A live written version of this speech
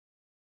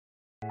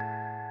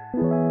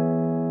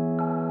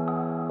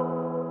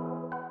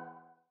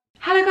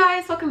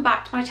guys, welcome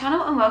back to my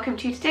channel and welcome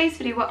to today's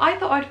video where I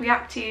thought I'd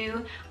react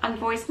to and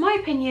voice my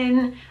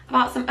opinion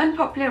about some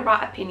unpopular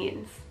rat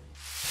opinions.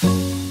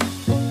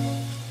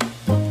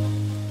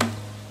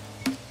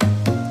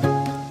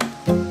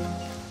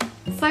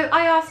 So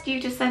I asked you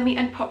to send me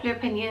unpopular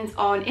opinions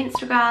on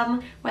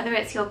Instagram, whether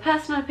it's your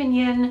personal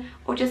opinion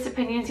or just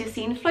opinions you've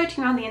seen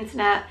floating around the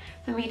internet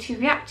for me to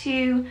react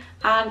to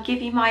and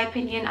give you my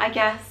opinion, I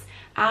guess.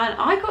 And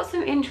I got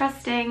some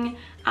interesting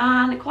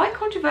and quite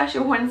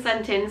controversial ones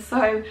sent in,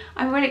 so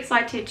I'm really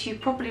excited to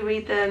properly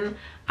read them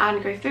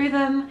and go through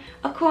them.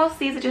 Of course,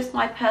 these are just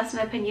my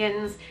personal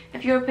opinions.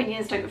 If your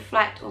opinions don't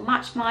reflect or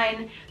match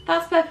mine,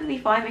 that's perfectly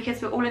fine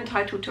because we're all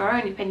entitled to our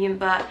own opinion,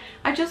 but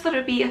I just thought it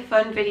would be a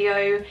fun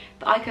video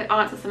that I could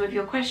answer some of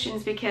your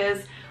questions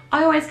because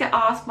I always get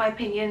asked my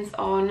opinions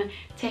on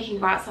taking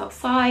rats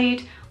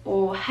outside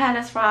or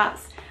hairless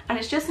rats, and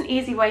it's just an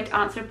easy way to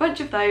answer a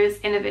bunch of those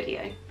in a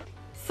video.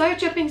 So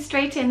jumping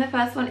straight in, the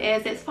first one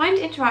is, it's fine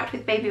to interact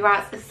with baby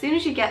rats as soon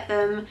as you get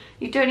them.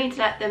 You don't need to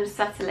let them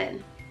settle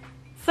in.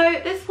 So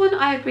this one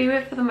I agree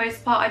with for the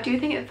most part. I do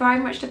think it very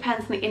much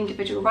depends on the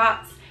individual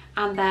rats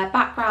and their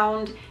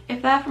background.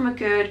 If they're from a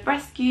good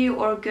rescue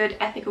or a good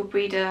ethical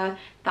breeder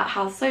that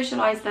has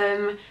socialised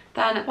them,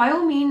 then by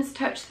all means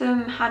touch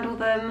them, handle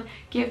them,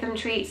 give them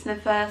treats in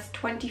the first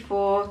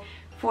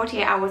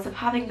 48 hours of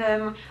having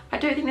them. I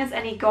don't think there's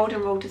any golden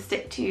rule to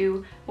stick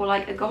to or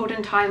like a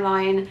golden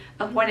timeline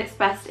of when it's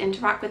best to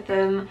interact with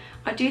them.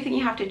 I do think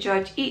you have to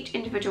judge each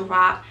individual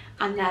rat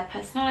and their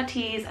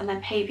personalities and their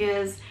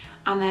behaviours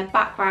and their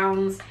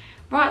backgrounds.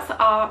 Rats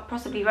that are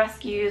possibly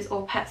rescues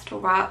or pet store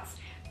rats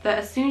that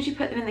as soon as you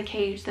put them in the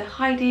cage they're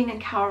hiding and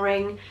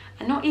cowering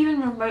and not even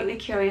remotely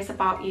curious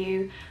about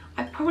you,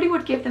 I probably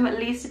would give them at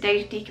least a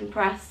day to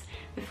decompress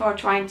before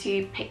trying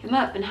to pick them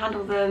up and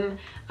handle them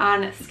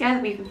and scare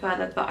them even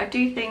further. But I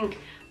do think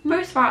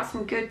most rats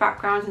from good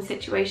backgrounds and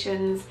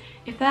situations,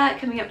 if they're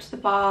coming up to the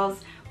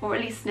bars or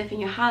at least sniffing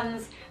your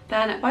hands,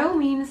 then by all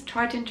means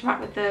try to interact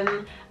with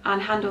them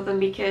and handle them,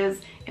 because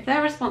if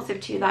they're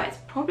responsive to that, it's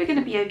probably going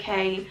to be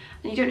okay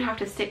and you don't have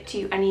to stick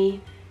to any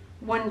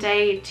 1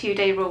 day, 2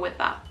 day rule with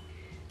that.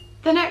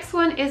 The next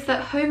one is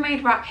that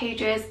homemade rat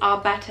cages are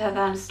better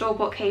than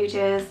store-bought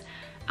cages.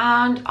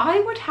 And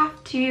I would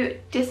have to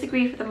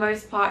disagree for the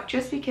most part,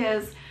 just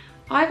because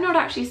I've not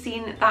actually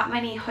seen that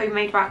many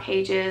homemade rat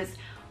cages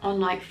on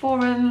like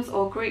forums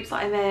or groups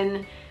that I'm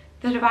in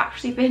that have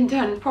actually been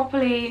done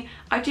properly.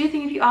 I do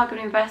think if you are going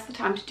to invest the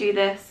time to do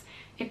this,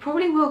 it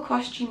probably will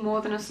cost you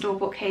more than a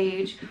store-bought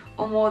cage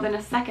or more than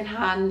a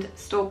second-hand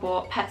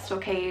store-bought pet store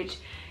cage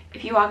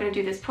if you are going to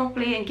do this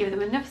properly and give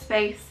them enough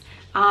space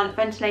and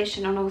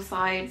ventilation on all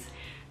sides.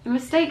 The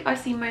mistake I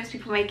see most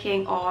people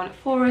making on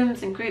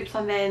forums and groups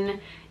I'm in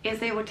is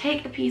they will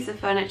take a piece of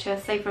furniture,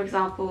 say for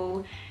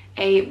example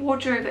a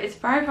wardrobe that is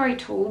very, very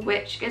tall,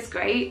 which is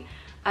great,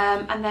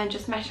 and then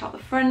just mesh out the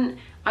front,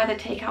 either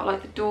take out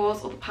like the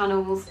doors or the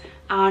panels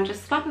and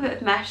just slap a bit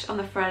of mesh on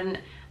the front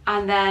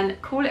and then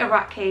call it a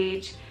rat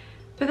cage.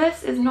 But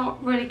this is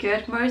not really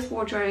good. Most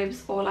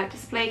wardrobes or like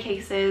display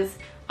cases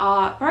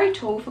are very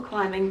tall for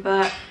climbing,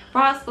 but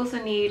rats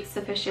also need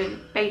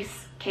sufficient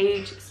base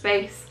cage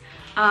space,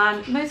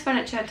 and most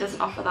furniture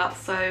doesn't offer that.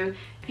 So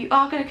if you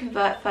are going to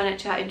convert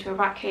furniture into a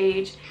rat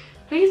cage,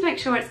 please make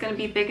sure it's going to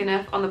be big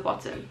enough on the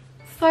bottom.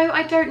 So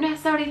I don't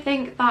necessarily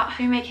think that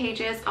homemade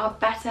cages are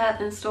better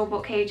than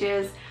store-bought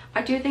cages.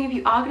 I do think if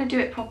you are going to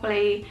do it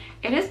properly,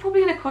 it is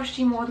probably going to cost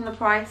you more than the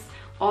price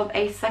of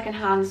a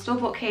second-hand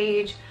store-bought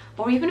cage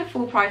or even a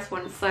full-price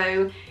one.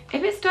 So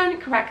if it's done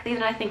correctly,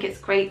 then I think it's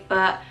great,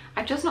 but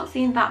I've just not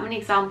seen that many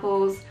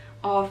examples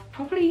of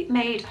properly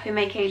made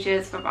homemade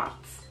cages for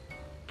rats.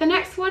 The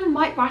next one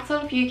might rattle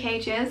a few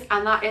cages,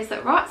 and that is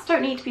that rats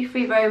don't need to be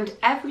free roamed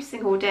every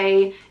single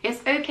day. It's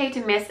okay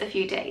to miss a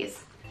few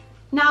days.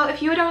 Now, if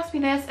you had asked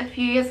me this a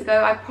few years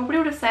ago, I probably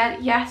would have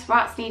said yes,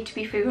 rats need to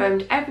be free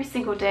roamed every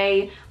single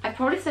day. I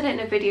probably said it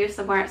in a video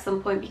somewhere at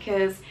some point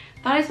because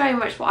that is very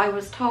much what I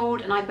was told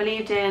and I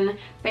believed in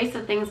based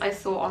on things I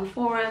saw on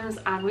forums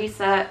and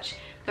research.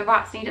 The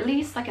rats need at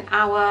least like an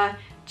hour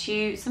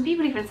to, some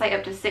people even say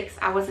up to 6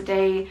 hours a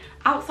day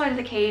outside of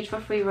the cage for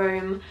free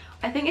roam.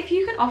 I think if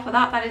you can offer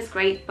that, that is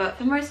great, but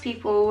for most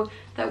people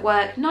that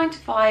work 9 to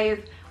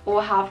 5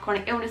 or have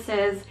chronic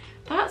illnesses,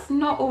 that's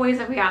not always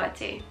a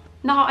reality.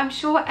 Now, I'm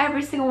sure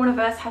every single one of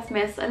us has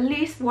missed at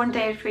least 1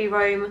 day of free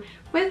roam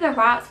with the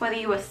rats, whether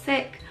you were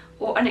sick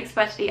or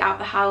unexpectedly out of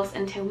the house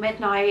until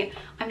midnight.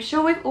 I'm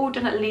sure we've all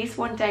done at least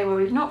 1 day where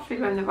we've not free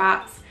roamed the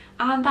rats,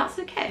 and that's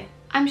okay.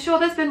 I'm sure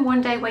there's been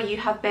 1 day where you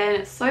have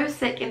been so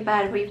sick in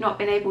bed where you've not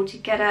been able to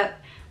get up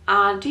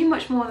and do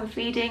much more than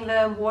feeding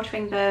them,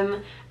 watering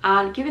them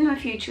and giving them a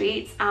few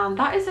treats, and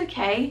that is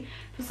okay.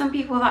 For some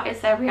people that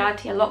is their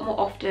reality a lot more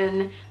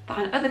often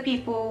than other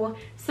people.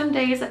 Some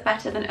days are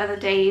better than other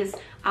days,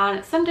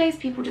 and some days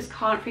people just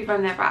can't free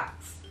roam their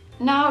rats.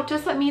 Now,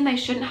 does that mean they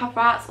shouldn't have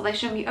rats or they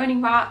shouldn't be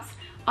owning rats?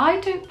 I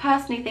don't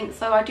personally think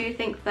so. I do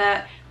think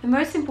that the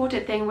most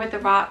important thing with the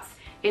rats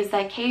is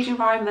their cage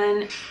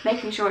environment,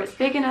 making sure it's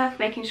big enough,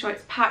 making sure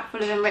it's packed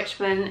full of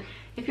enrichment,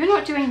 If you're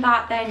not doing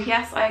that, then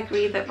yes, I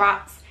agree that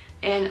rats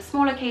in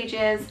smaller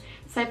cages,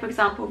 say for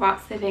example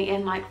rats living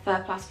in like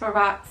third-class row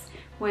rats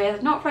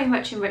with not very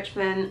much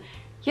enrichment,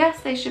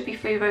 yes, they should be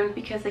free roamed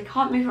because they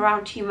can't move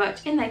around too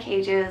much in their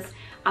cages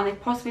and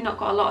they've possibly not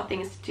got a lot of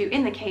things to do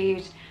in the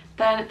cage.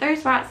 Then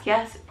those rats,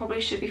 yes,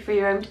 probably should be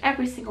free roamed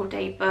every single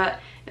day.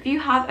 But if you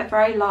have a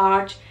very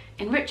large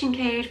enriching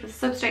cage with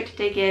substrate to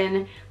dig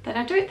in, then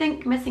I don't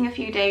think missing a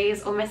few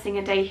days or missing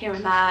a day here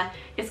and there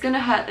is going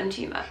to hurt them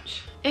too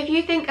much. If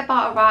you think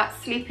about a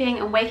rat's sleeping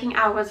and waking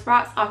hours,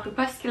 rats are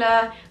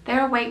crepuscular,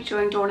 they're awake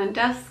during dawn and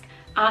dusk,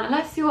 and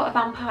unless you're a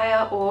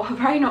vampire or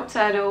very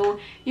nocturnal,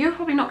 you're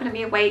probably not going to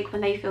be awake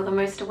when they feel the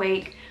most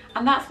awake.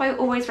 And that's why I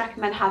always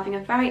recommend having a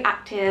very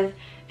active,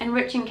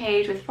 enriching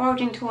cage with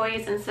foraging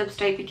toys and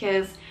substrate,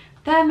 because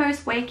their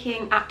most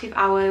waking, active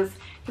hours,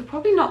 you're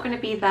probably not going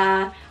to be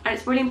there, and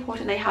it's really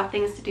important they have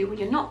things to do when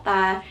you're not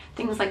there.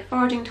 Things like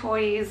foraging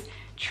toys,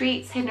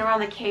 treats hidden around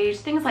the cage,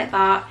 things like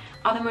that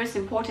are the most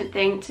important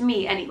thing to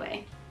me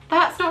anyway.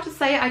 That's not to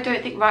say I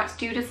don't think rats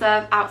do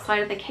deserve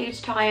outside of the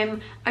cage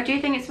time. I do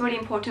think it's really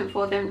important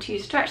for them to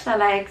stretch their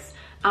legs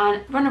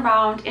and run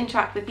around,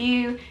 interact with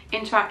you,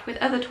 interact with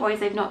other toys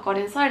they've not got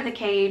inside of the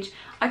cage.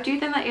 I do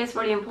think that is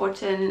really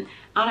important,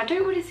 and I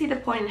don't really see the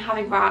point in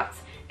having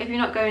rats if you're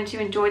not going to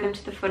enjoy them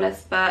to the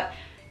fullest. But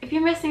if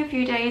you're missing a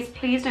few days,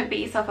 please don't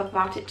beat yourself up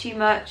about it too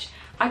much.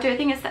 I don't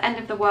think it's the end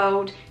of the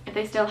world if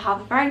they still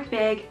have a very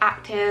big,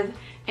 active,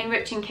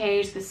 enriching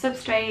cage with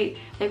substrate,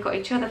 they've got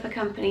each other for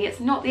company. It's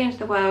not the end of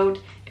the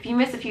world if you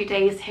miss a few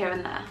days here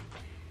and there.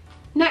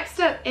 Next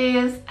up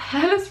is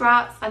hairless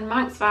rats and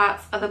Manx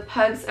rats are the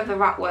pugs of the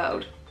rat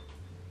world.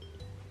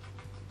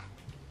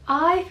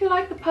 I feel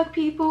like the pug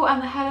people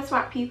and the hairless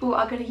rat people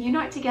are going to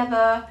unite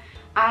together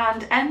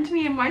and end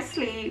me in my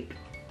sleep.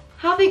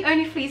 Having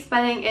only fleece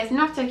bedding is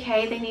not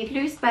okay. They need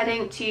loose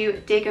bedding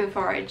to dig and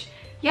forage.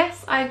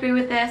 Yes, I agree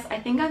with this. I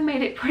think I've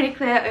made it pretty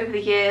clear over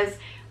the years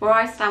where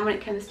I stand when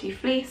it comes to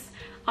fleece.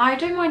 I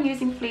don't mind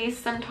using fleece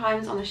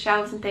sometimes on the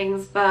shelves and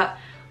things, but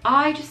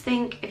I just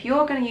think if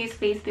you're going to use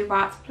fleece with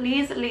rats,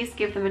 please at least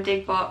give them a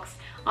dig box.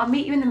 I'll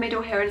meet you in the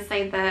middle here and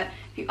say that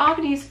if you are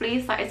going to use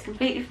fleece, that is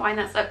completely fine,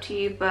 that's up to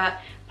you, but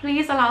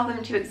please allow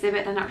them to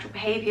exhibit their natural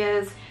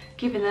behaviours,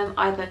 giving them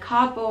either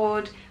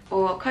cardboard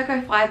or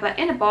cocoa fibre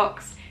in a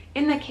box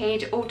in the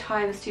cage at all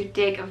times to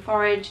dig and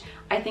forage.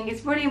 I think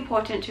it's really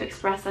important to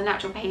express their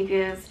natural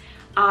behaviours,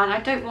 and I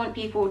don't want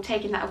people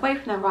taking that away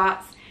from their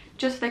rats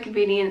just for the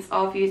convenience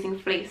of using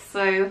fleece.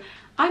 So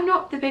I'm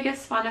not the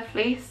biggest fan of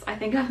fleece, I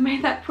think I've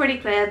made that pretty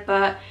clear,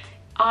 but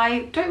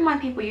I don't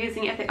mind people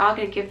using it if they are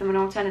going to give them an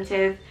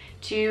alternative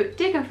to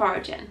dig and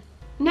forage in.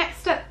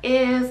 Next up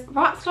is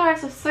rats'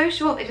 lives are so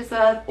short they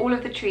deserve all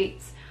of the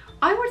treats.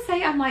 I would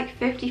say I'm like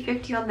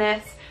 50-50 on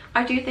this.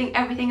 I do think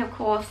everything, of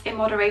course, in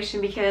moderation,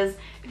 because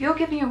if you're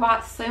giving your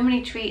rats so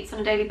many treats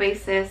on a daily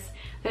basis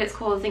that it's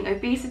causing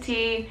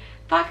obesity,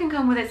 that can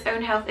come with its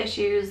own health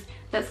issues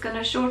that's going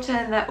to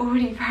shorten their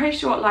already very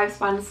short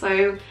lifespan.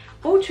 So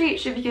all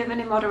treats should be given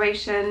in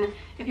moderation.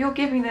 If you're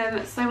giving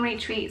them so many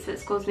treats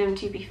that's causing them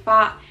to be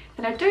fat,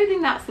 then I don't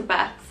think that's the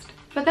best.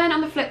 But then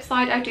on the flip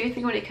side, I do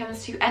think when it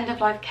comes to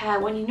end-of-life care,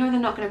 when you know they're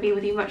not going to be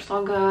with you much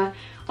longer,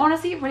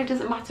 honestly it really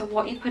doesn't matter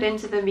what you put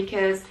into them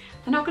because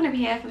they're not going to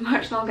be here for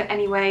much longer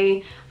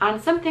anyway,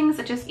 and some things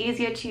are just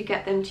easier to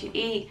get them to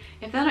eat.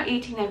 If they're not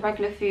eating their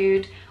regular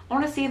food,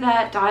 honestly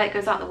their diet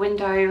goes out the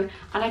window,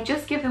 and I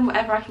just give them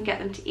whatever I can get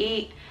them to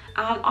eat.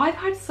 And I've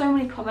had so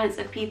many comments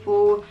of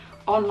people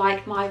on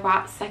like my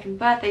rat's second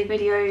birthday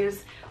videos,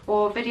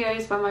 or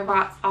videos where my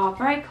rats are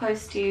very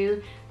close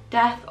to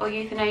death or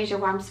euthanasia,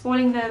 where I'm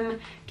spoiling them,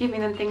 giving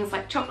them things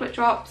like chocolate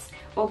drops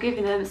or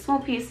giving them small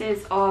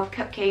pieces of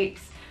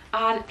cupcakes,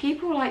 and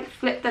people like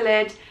flip the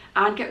lid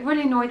and get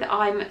really annoyed that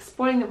I'm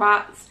spoiling the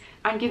rats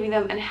and giving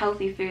them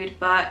unhealthy food.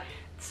 But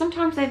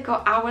sometimes they've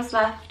got hours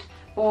left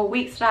or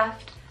weeks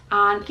left,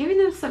 and giving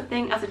them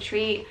something as a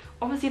treat,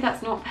 obviously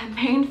that's not their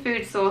main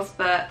food source,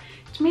 but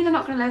to me they're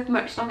not going to live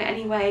much longer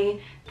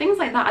anyway. Things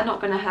like that are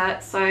not going to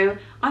hurt, so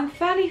I'm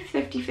fairly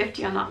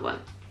 50-50 on that one.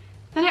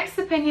 The next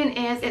opinion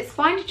is it's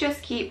fine to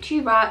just keep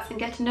 2 rats and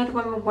get another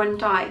one when one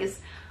dies.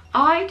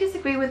 I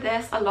disagree with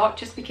this a lot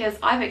just because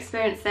I've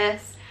experienced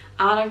this,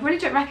 and I really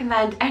don't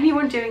recommend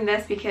anyone doing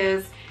this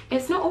because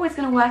it's not always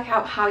going to work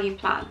out how you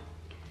plan.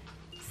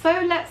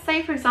 So let's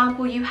say for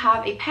example you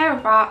have a pair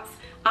of rats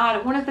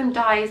and one of them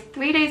dies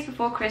 3 days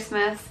before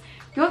Christmas.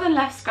 You're then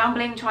left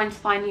scrambling trying to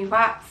find new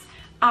rats,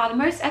 and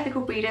most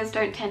ethical breeders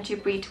don't tend to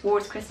breed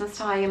towards Christmas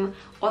time,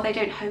 or they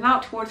don't home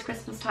out towards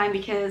Christmas time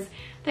because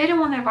they don't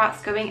want their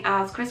rats going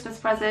as Christmas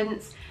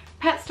presents.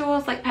 Pet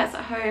stores like Pets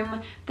at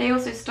Home, they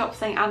also stop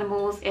selling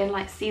animals in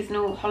like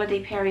seasonal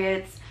holiday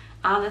periods,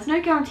 and there's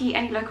no guarantee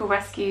any local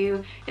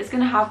rescue is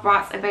going to have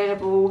rats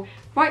available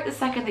right the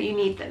second that you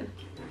need them.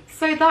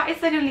 So that is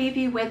then going to leave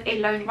you with a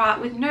lone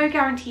rat with no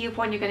guarantee of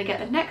when you're going to get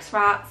the next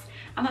rats,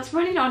 and that's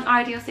really not an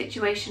ideal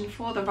situation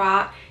for the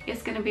rat.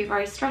 It's going to be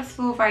very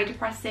stressful, very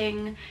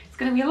depressing. It's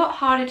going to be a lot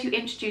harder to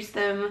introduce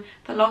them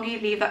the longer you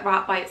leave that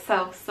rat by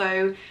itself.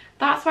 So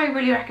that's why I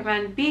really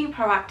recommend being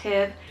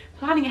proactive,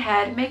 planning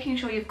ahead, making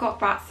sure you've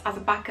got rats as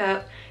a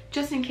backup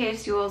just in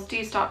case yours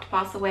do start to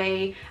pass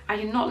away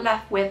and you're not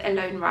left with a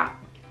lone rat.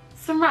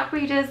 Some rat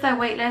breeders, their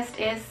waitlist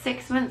is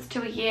 6 months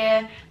to a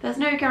year. There's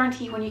no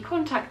guarantee when you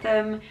contact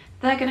them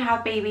they're going to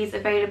have babies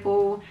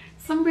available.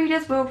 Some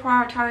breeders will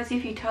prioritise you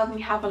if you tell them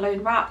you have a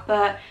lone rat,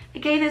 but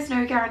again there's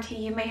no guarantee.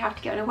 You may have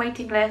to get on a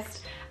waiting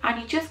list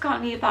and you just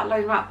can't leave that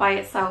lone rat by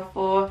itself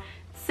for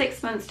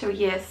 6 months to a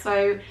year.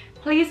 So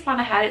please plan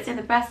ahead. It's in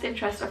the best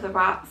interest of the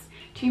rats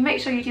to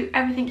make sure you do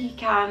everything you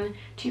can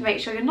to make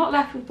sure you're not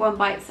left with one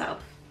by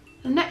itself.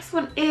 The next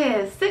one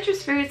is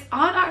citrus fruits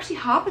aren't actually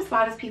half as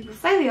bad as people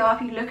say they are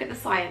if you look at the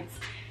science.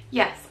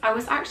 Yes, I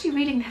was actually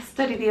reading this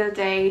study the other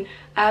day.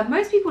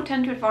 Most people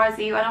tend to advise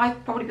you, and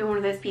I've probably been one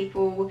of those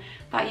people,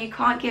 that you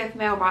can't give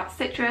male rats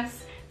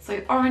citrus,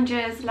 so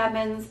oranges,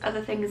 lemons,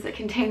 other things that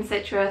contain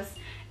citrus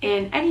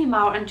in any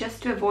amount, and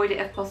just to avoid it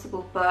if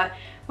possible. But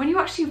when you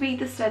actually read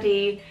the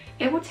study,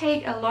 it will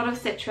take a lot of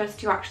citrus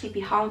to actually be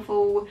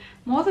harmful,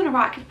 more than a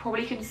rat could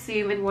probably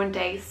consume in one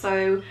day.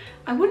 So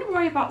I wouldn't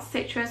worry about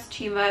citrus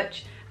too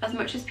much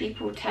as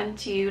people tend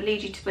to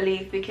lead you to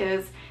believe,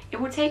 because it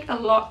will take a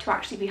lot to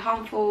actually be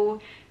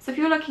harmful. So if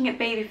you're looking at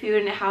baby food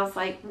and it has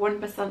like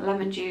 1%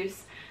 lemon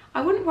juice,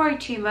 I wouldn't worry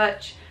too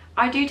much.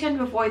 I do tend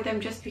to avoid them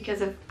just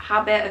because of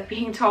habit of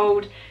being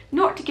told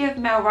not to give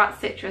male rats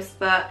citrus,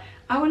 but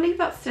I will leave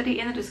that study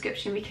in the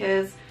description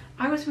because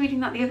I was reading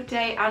that the other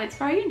day and it's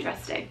very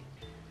interesting.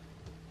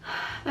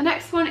 The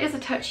next one is a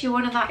touchy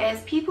one, and that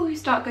is people who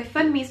start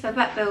GoFundMes for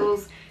vet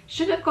bills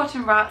shouldn't have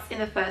gotten rats in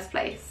the first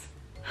place.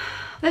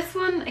 This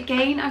one,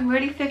 again, I'm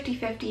really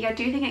 50-50. I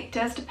do think it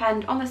does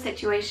depend on the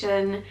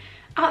situation.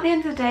 At the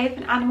end of the day, if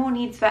an animal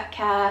needs vet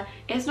care,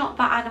 it's not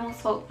that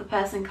animal's fault that the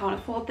person can't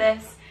afford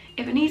this.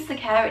 If it needs the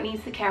care, it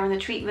needs the care and the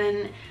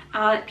treatment.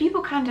 And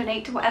people can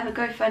donate to whatever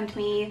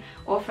GoFundMe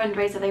or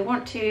fundraiser they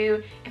want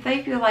to. If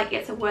they feel like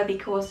it's a worthy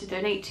cause to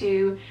donate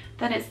to,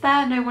 then it's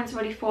there. No one's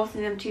really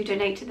forcing them to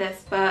donate to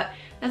this. But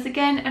there's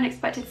again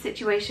unexpected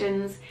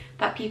situations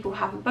that people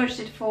haven't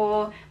budgeted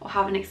for or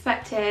haven't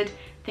expected.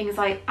 Things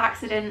like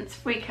accidents,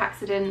 freak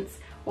accidents,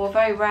 or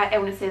very rare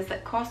illnesses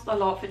that cost a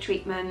lot for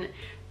treatment.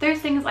 Those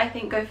things, I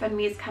think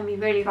GoFundMes can be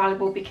really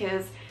valuable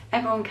because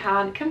everyone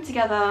can come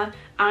together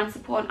and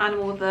support an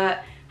animal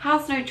that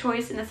has no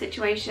choice in the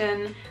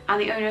situation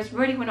and the owners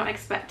really were not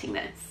expecting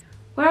this.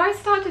 Where I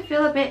start to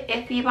feel a bit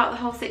iffy about the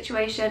whole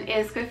situation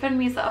is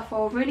GoFundMes that are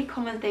for really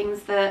common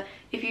things that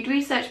if you'd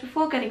researched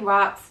before getting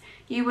rats,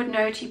 you would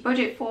know to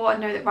budget for and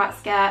know that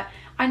rats get.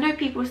 I know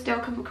people still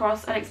come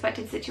across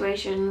unexpected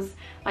situations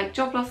like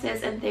job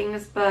losses and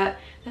things, but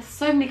there's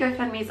so many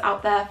GoFundMes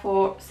out there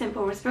for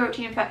simple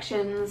respiratory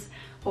infections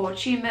or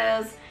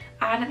tumours,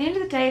 and at the end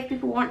of the day, if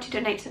people want to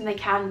donate to them, they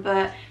can,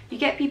 but you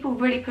get people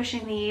really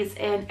pushing these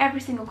in every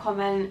single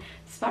comment,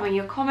 spamming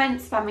your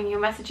comments, spamming your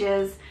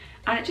messages,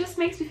 and it just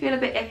makes me feel a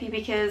bit iffy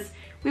because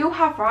we all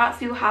have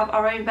rats, we all have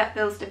our own vet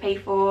bills to pay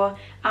for,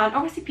 and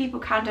obviously people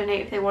can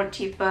donate if they want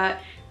to, but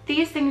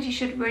these things you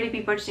should really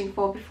be budgeting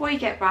for before you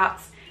get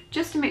rats,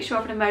 just to make sure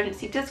if an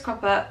emergency does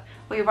crop up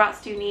or your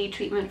rats do need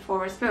treatment for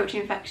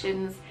respiratory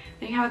infections,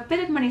 then you have a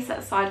bit of money set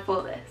aside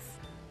for this.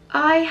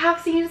 I have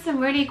seen some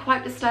really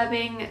quite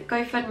disturbing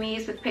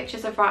GoFundMes with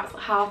pictures of rats that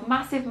have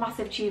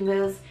massive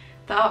tumours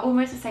that are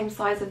almost the same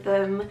size of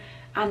them,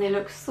 and they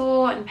look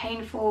sore and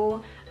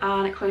painful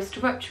and close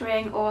to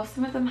rupturing, or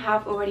some of them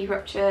have already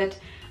ruptured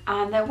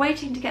and they're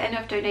waiting to get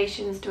enough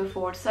donations to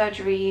afford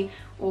surgery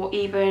or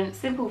even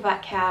simple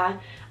vet care.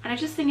 And I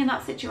just think in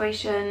that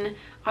situation,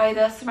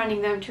 either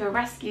surrendering them to a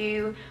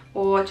rescue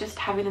or just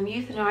having them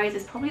euthanized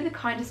is probably the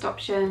kindest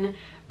option,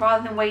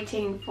 rather than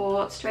waiting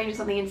for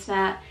strangers on the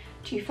internet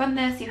to fund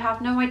this. You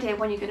have no idea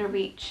when you're going to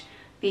reach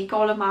the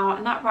goal amount,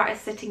 and that rat is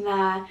sitting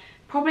there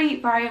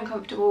probably very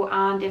uncomfortable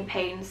and in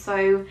pain.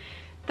 So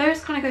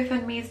those kind of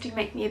GoFundMes do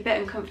make me a bit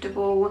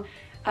uncomfortable.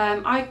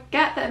 I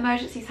get that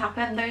emergencies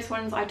happen, those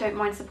ones I don't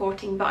mind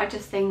supporting, but I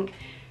just think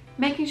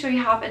making sure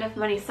you have enough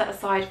money set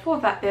aside for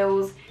vet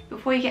bills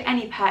before you get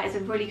any pet is a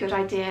really good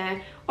idea.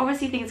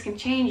 Obviously things can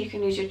change, you can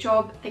lose your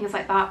job, things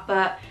like that,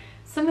 but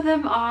some of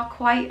them are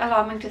quite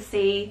alarming to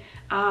see,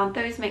 and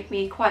those make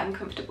me quite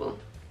uncomfortable.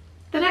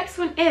 The next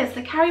one is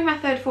the carry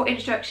method for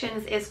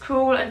instructions is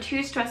cruel and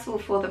too stressful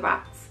for the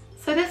rats.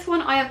 So this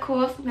one I of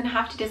course am going to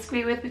have to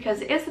disagree with because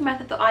it is the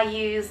method that I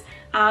use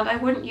and I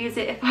wouldn't use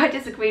it if I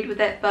disagreed with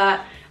it,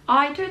 but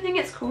I don't think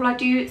it's cruel. I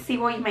do see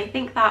why you may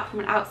think that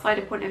from an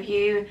outsider point of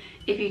view.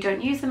 If you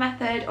don't use the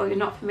method or you're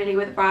not familiar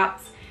with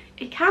rats,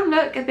 it can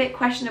look a bit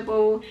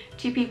questionable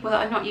to people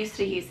that are not used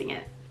to using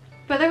it.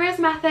 But there is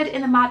method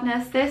in the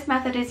madness. This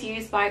method is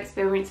used by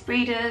experienced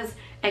breeders,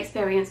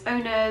 experienced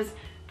owners,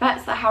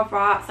 vets that have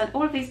rats, and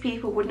all of these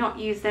people would not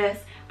use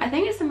this. I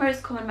think it's the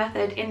most common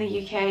method in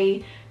the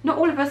UK. Not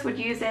all of us would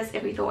use this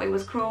if we thought it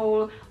was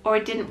cruel or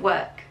it didn't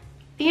work.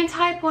 The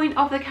entire point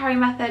of the carry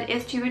method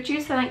is to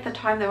reduce the length of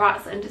time the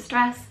rats are under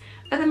stress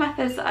other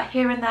methods that are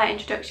here and there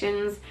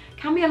introductions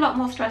can be a lot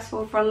more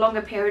stressful for a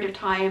longer period of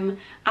time,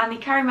 and the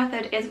carry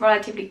method is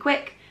relatively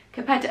quick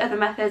compared to other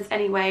methods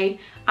anyway,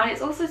 and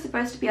it's also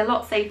supposed to be a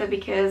lot safer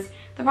because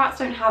the rats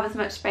don't have as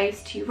much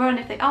space to run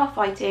if they are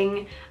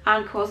fighting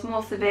and cause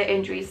more severe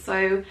injuries.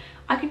 So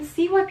I can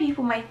see why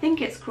people may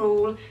think it's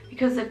cruel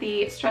because of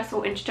the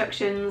stressful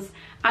introductions,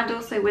 and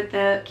also with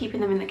the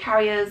keeping them in the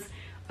carriers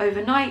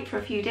overnight for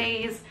a few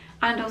days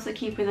and also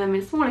keeping them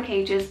in smaller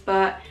cages.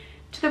 But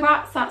to the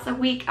rats, that's a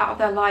week out of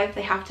their life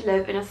they have to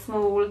live in a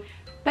small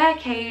bare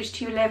cage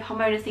to live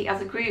harmoniously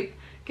as a group,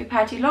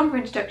 compared to longer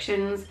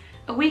introductions.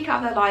 A week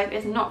out of their life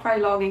is not very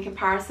long in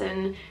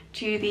comparison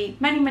to the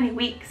many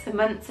weeks and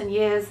months and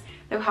years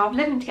they'll have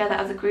living together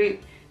as a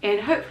group in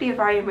hopefully a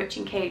very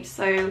enriching cage.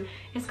 So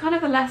it's kind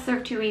of the lesser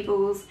of two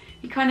evils.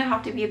 You kind of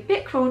have to be a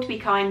bit cruel to be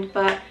kind,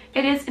 but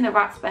it is in the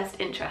rat's best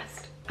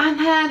interest. And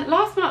then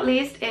last but not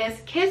least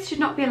is kids should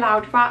not be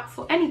allowed rats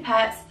or any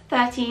pets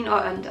 13 or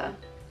under.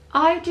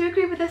 I do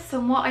agree with this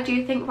somewhat. I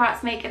do think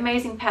rats make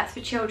amazing pets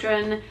for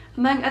children.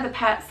 Among other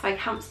pets like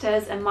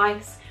hamsters and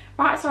mice,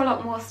 rats are a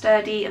lot more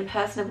sturdy and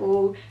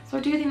personable, so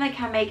I do think they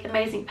can make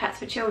amazing pets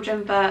for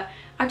children, but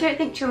I don't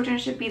think children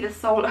should be the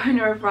sole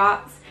owner of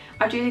rats.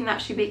 I do think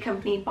that should be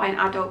accompanied by an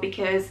adult,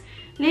 because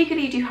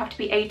legally you do have to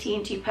be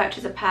 18 to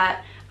purchase a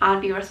pet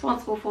and be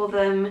responsible for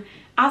them.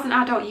 As an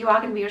adult, you are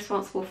going to be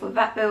responsible for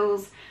vet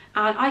bills,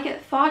 and I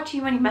get far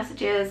too many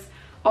messages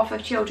off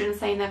of children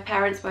saying their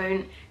parents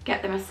won't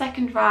get them a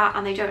second rat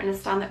and they don't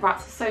understand that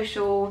rats are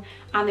social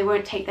and they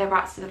won't take their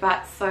rats to the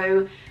vet.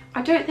 So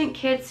I don't think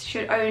kids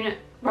should own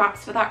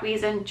rats for that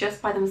reason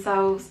just by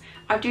themselves.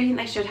 I do think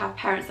they should have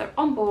parents that are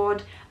on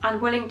board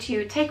and willing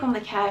to take on the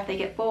care if they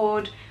get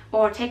bored,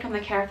 or take on the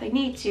care if they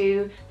need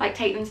to, like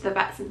take them to the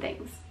vets and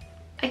things.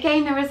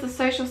 Again, there is the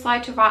social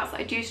side to rats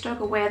that I do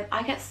struggle with.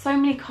 I get so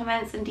many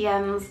comments and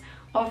DMs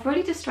of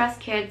really distressed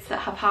kids that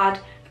have had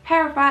a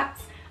pair of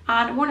rats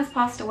and one has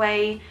passed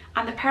away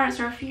and the parents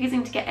are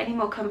refusing to get any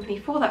more company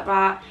for that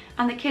rat,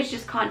 and the kids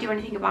just can't do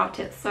anything about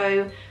it.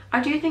 So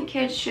I do think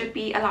kids should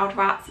be allowed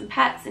rats and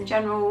pets in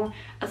general,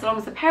 as long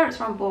as the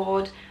parents are on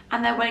board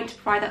and they're willing to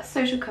provide that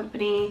social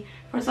company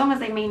for as long as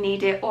they may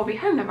need it, or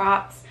rehome the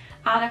rats.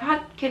 And I've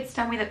had kids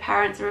tell me that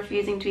parents are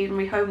refusing to even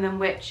rehome them,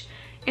 which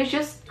is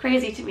just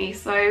crazy to me.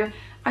 So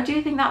I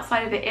do think that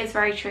side of it is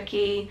very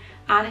tricky,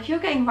 and if you're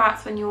getting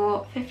rats when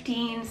you're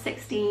 15,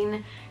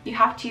 16, you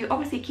have to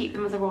obviously keep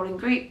them as a rolling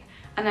group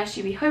unless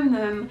you rehome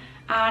them.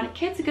 And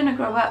kids are going to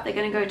grow up, they're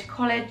going to go to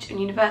college and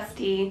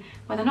university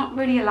where they're not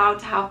really allowed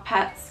to have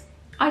pets.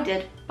 I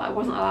did, but I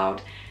wasn't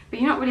allowed. But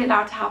you're not really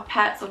allowed to have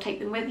pets or take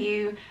them with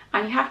you,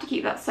 and you have to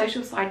keep that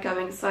social side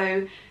going.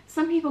 So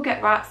some people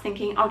get rats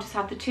thinking I'll just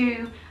have the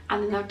two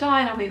and then they'll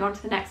die and I'll move on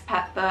to the next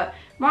pet, but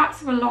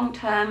rats are a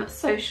long-term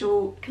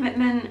social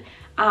commitment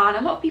and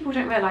a lot of people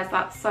don't realise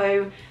that.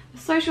 So the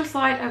social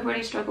side I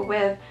really struggle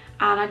with,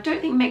 and I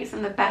don't think makes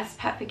them the best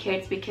pet for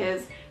kids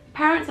because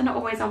parents are not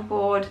always on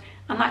board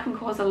and that can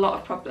cause a lot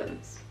of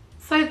problems.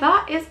 So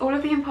that is all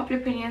of the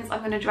unpopular opinions I'm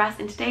going to address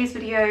in today's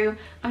video.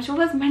 I'm sure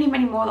there's many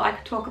more that I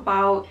could talk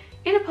about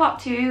in a part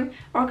 2,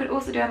 or I could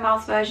also do a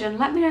mouse version.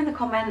 Let me know in the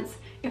comments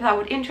if that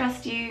would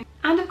interest you.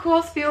 And of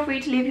course, feel free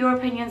to leave your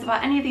opinions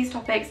about any of these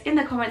topics in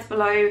the comments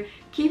below.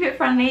 Keep it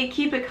friendly,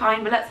 keep it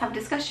kind, but let's have a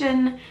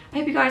discussion. I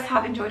hope you guys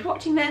have enjoyed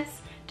watching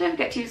this. Don't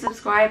forget to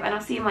subscribe, and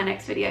I'll see you in my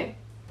next video.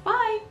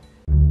 Bye!